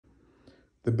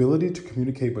The ability to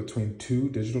communicate between two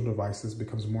digital devices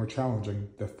becomes more challenging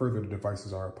the further the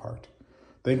devices are apart.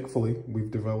 Thankfully, we've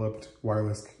developed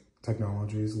wireless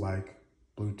technologies like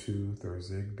Bluetooth or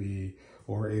Zigbee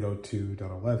or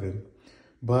 802.11,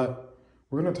 but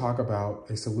we're going to talk about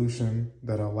a solution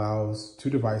that allows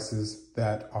two devices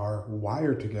that are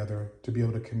wired together to be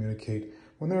able to communicate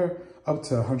when they're up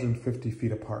to 150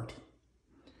 feet apart.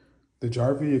 The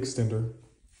JARViE extender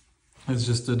is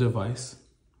just a device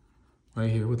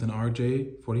right here with an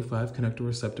RJ45 connector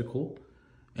receptacle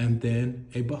and then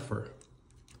a buffer.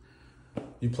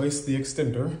 You place the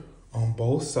extender on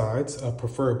both sides of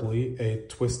preferably a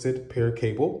twisted pair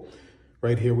cable.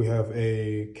 Right here we have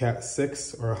a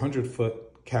Cat6 or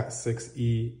 100-foot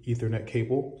Cat6e Ethernet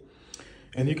cable.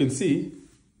 And you can see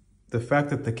the fact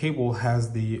that the cable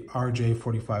has the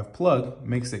RJ45 plug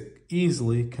makes it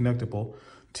easily connectable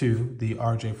to the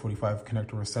RJ45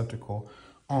 connector receptacle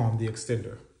on the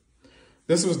extender.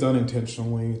 This was done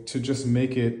intentionally to just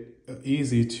make it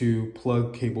easy to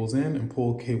plug cables in and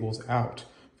pull cables out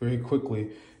very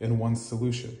quickly in one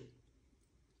solution.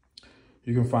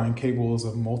 You can find cables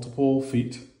of multiple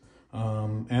feet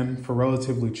and for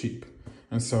relatively cheap.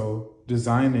 And so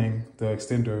designing the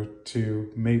extender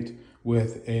to mate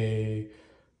with a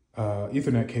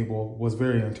Ethernet cable was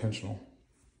very intentional.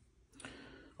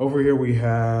 Over here we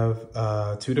have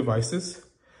two devices.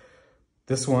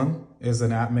 This one is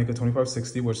an Atmega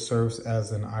 2560, which serves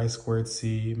as an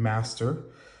I2C master.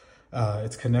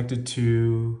 It's connected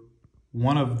to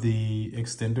one of the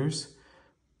extenders,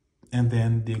 and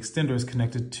then the extender is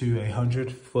connected to a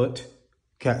 100-foot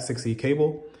Cat6e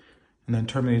cable, and then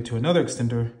terminated to another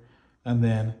extender, and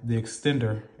then the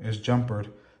extender is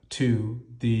jumpered to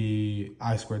the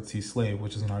I2C slave,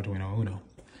 which is an Arduino Uno.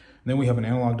 And then we have an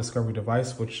analog discovery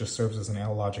device, which just serves as an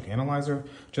analogic analyzer,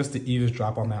 just to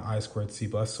eavesdrop on that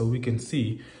I2C bus so we can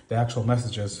see the actual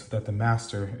messages that the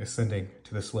master is sending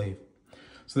to the slave.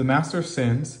 So the master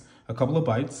sends a couple of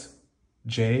bytes,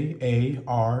 JARVIE,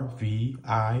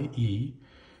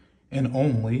 and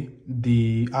only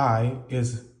the I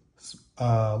is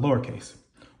lowercase.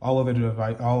 All of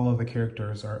the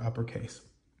characters are uppercase.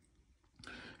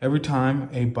 Every time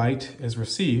a byte is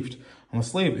received on the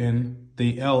slave end,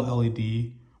 the L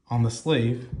LED on the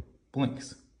slave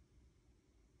blinks.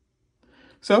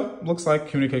 So, looks like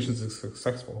communications is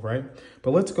successful, right?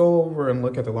 But let's go over and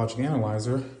look at the logic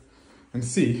analyzer and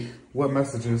see what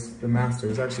messages the master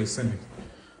is actually sending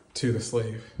to the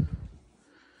slave.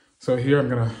 So here I'm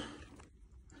gonna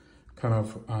kind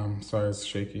of, sorry it's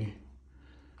shaky,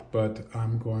 but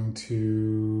I'm going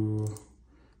to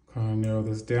kind of narrow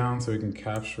this down so we can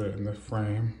capture it in the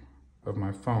frame of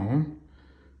my phone.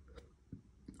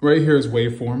 Right here is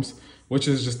waveforms, which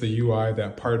is just the UI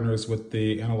that partners with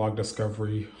the analog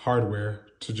discovery hardware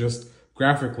to just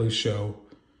graphically show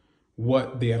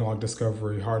what the analog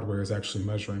discovery hardware is actually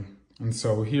measuring. And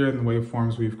so here in the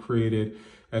waveforms, we've created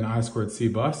an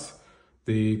I2C bus.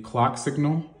 The clock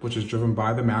signal, which is driven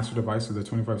by the master device of the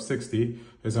 2560,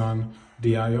 is on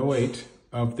DIO 8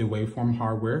 of the waveform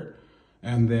hardware.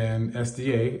 And then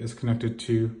SDA is connected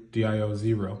to DIO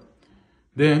 0.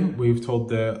 Then we've told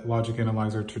the logic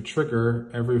analyzer to trigger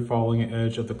every falling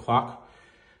edge of the clock.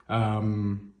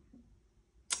 And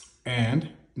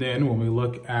then when we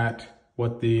look at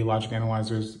what the logic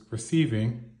analyzer is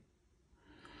receiving,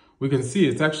 we can see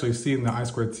it's actually seeing the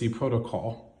I2C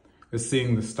protocol. It's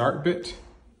seeing the start bit,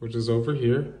 which is over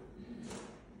here,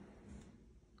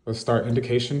 a start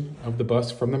indication of the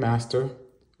bus from the master.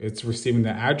 It's receiving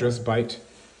the address byte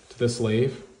to the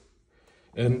slave.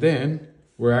 And then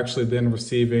we're actually then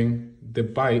receiving the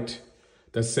byte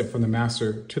that's sent from the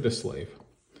master to the slave.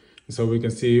 And so we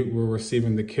can see we're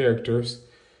receiving the characters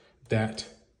that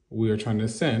we are trying to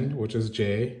send, which is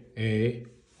J, A,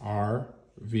 R,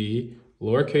 V,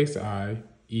 lowercase I,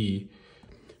 E.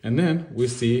 And then we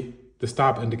see the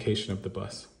stop indication of the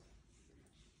bus.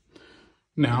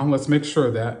 Now let's make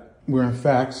sure that we're in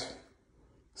fact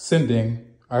sending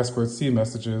I2C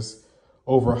messages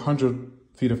over 100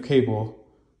 feet of cable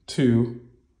to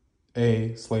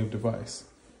a slave device.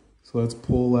 So let's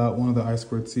pull out one of the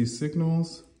I2C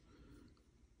signals.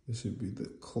 This should be the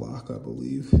clock, I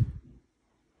believe.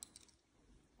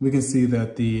 We can see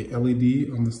that the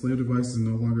LED on the slave device is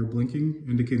no longer blinking,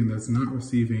 indicating that it's not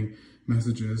receiving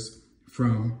messages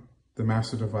from the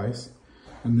master device.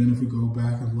 And then if we go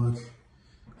back and look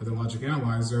at the logic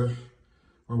analyzer,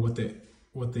 or what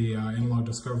the analog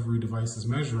discovery device is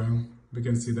measuring, we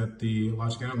can see that the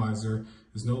logic analyzer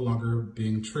is no longer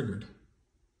being triggered.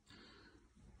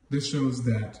 This shows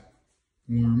that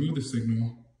when we remove the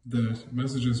signal, the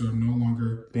messages are no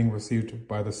longer being received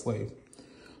by the slave.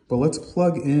 But let's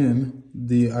plug in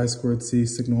the I2C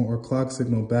signal or clock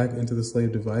signal back into the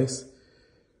slave device.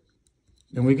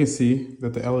 And we can see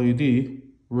that the LED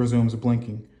resumes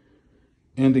blinking,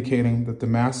 indicating that the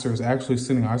master is actually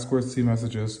sending I2C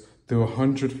messages through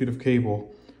 100 feet of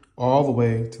cable all the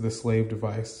way to the slave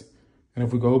device. And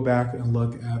if we go back and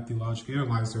look at the logic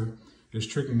analyzer, it's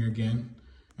triggering again,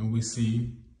 and we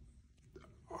see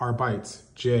our bytes,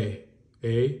 J,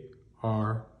 A,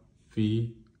 R,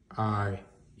 V, I,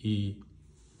 E,